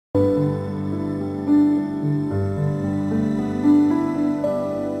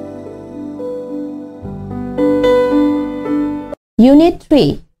Unit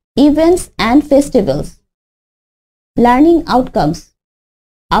 3. Events and Festivals. Learning Outcomes.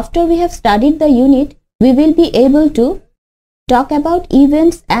 After we have studied the unit, we will be able to talk about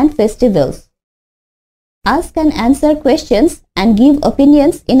events and festivals, ask and answer questions and give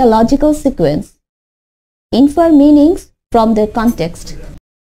opinions in a logical sequence, infer meanings from their context.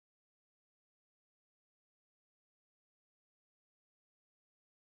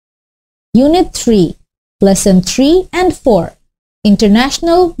 Unit 3, Lesson 3 and 4,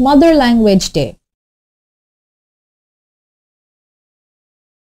 International Mother Language Day.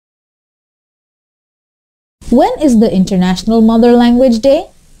 When is the International Mother Language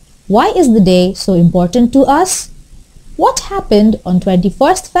Day? Why is the day so important to us? What happened on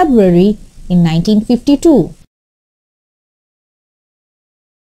 21st February in 1952?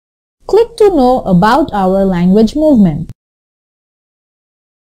 Click to know about our language movement.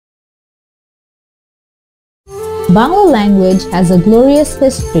 Bangla language has a glorious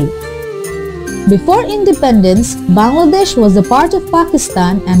history. Before independence, Bangladesh was a part of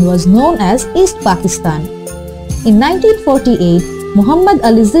Pakistan and was known as East Pakistan. In 1948, Muhammad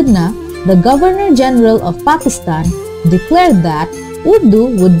Ali Jinnah, the Governor-General of Pakistan, declared that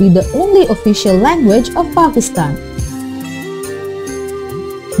Urdu would be the only official language of Pakistan.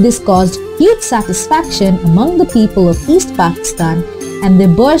 This caused huge satisfaction among the people of East Pakistan and they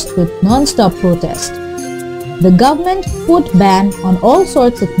burst with non-stop protest. The government put ban on all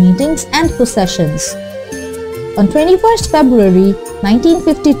sorts of meetings and processions. On 21st February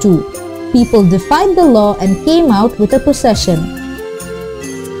 1952, people defied the law and came out with a procession.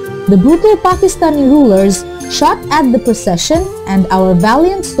 The brutal Pakistani rulers shot at the procession and our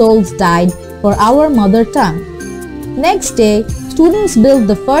valiant souls died for our mother tongue. Next day, students built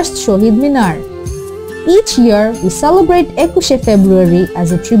the first Shohid Minar. Each year, we celebrate 21 February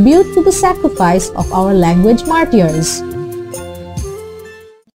as a tribute to the sacrifice of our language martyrs.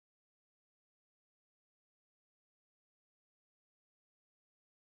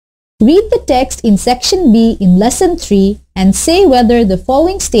 Read the text in Section B in Lesson 3 and say whether the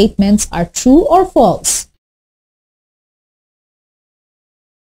following statements are true or false.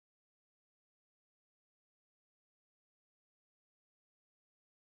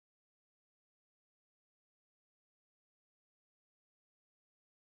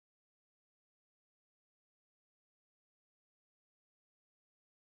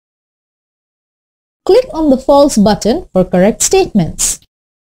 Click on the false button for correct statements.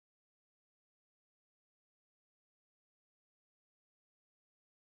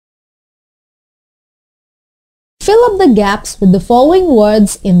 Fill up the gaps with the following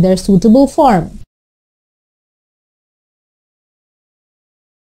words in their suitable form.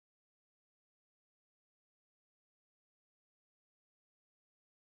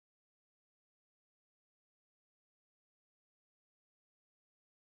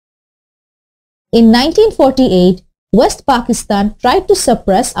 In 1948, West Pakistan tried to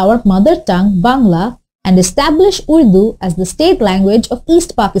suppress our mother tongue Bangla and establish Urdu as the state language of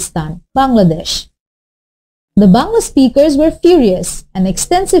East Pakistan, Bangladesh. The Bangla speakers were furious and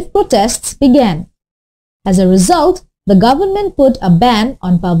extensive protests began. As a result, the government put a ban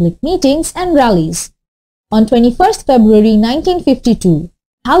on public meetings and rallies. On 21st February 1952,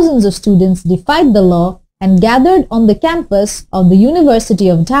 thousands of students defied the law and gathered on the campus of the University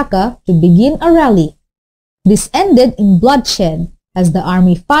of Dhaka to begin a rally. This ended in bloodshed as the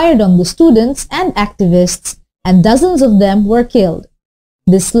army fired on the students and activists and dozens of them were killed.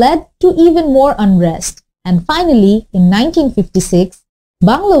 This led to even more unrest and finally in 1956,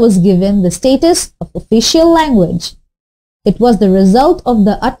 Bangla was given the status of official language. It was the result of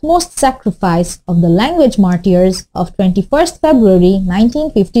the utmost sacrifice of the language martyrs of 21st February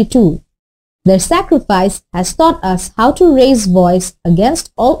 1952. Their sacrifice has taught us how to raise voice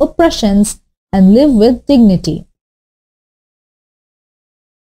against all oppressions and live with dignity.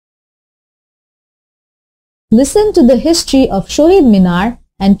 Listen to the history of Shohid Minar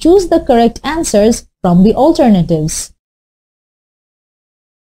and choose the correct answers from the alternatives.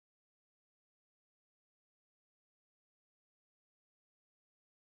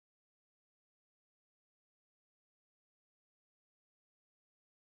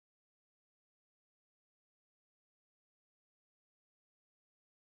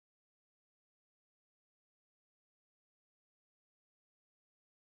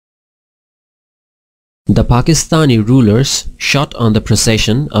 The Pakistani rulers shot on the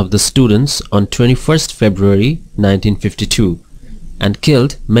procession of the students on 21st February 1952 and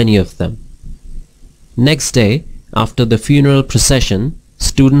killed many of them. Next day, after the funeral procession,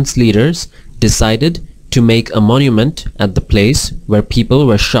 students' leaders decided to make a monument at the place where people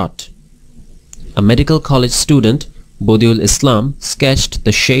were shot. A medical college student Bodiul Islam sketched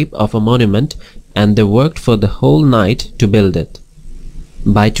the shape of a monument and they worked for the whole night to build it.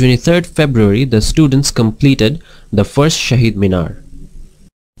 By 23rd February, the students completed the first Shahid Minar.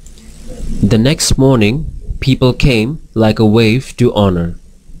 The next morning, people came like a wave to honor.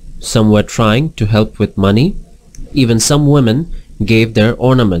 Some were trying to help with money. Even some women gave their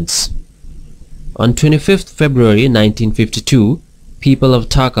ornaments. On 25th February 1952, people of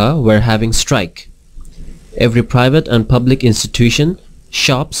Dhaka were having strike. Every private and public institution,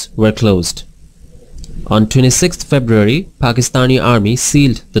 shops were closed. On 26th February, Pakistani Army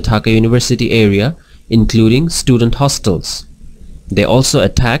sealed the Dhaka University area, including student hostels. They also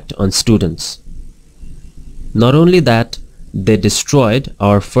attacked on students. Not only that, they destroyed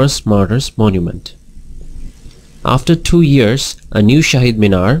our first martyrs monument. After 2 years, a new Shahid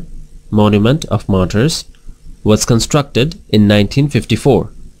Minar, Monument of Martyrs, was constructed in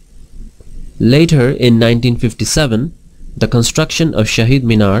 1954. Later in 1957, the construction of Shahid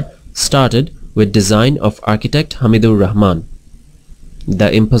Minar started with design of architect Hamidur Rahman.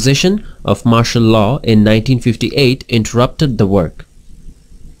 The imposition of martial law in 1958 interrupted the work.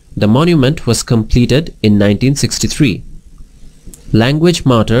 The monument was completed in 1963. Language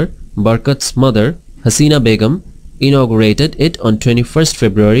martyr Barkat's mother, Hasina Begum, inaugurated it on 21st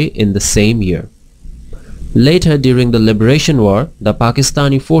February in the same year. Later, during the Liberation War, the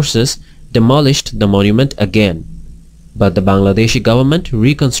Pakistani forces demolished the monument again, but the Bangladeshi government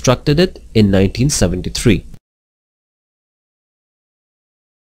reconstructed it in 1973.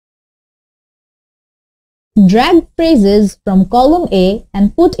 Drag phrases from column A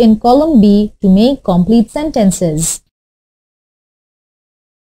and put in column B to make complete sentences.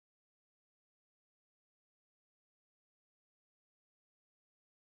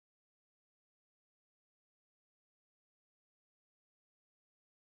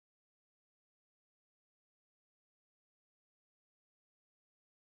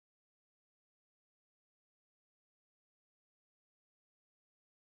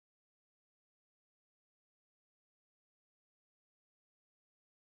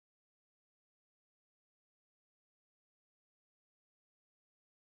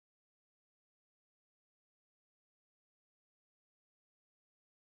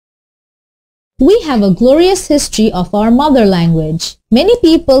 We have a glorious history of our mother language. Many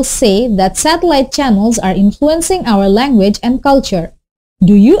people say that satellite channels are influencing our language and culture.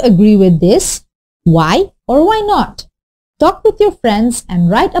 Do you agree with this? Why or why not? Talk with your friends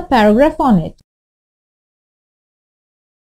and write a paragraph on it.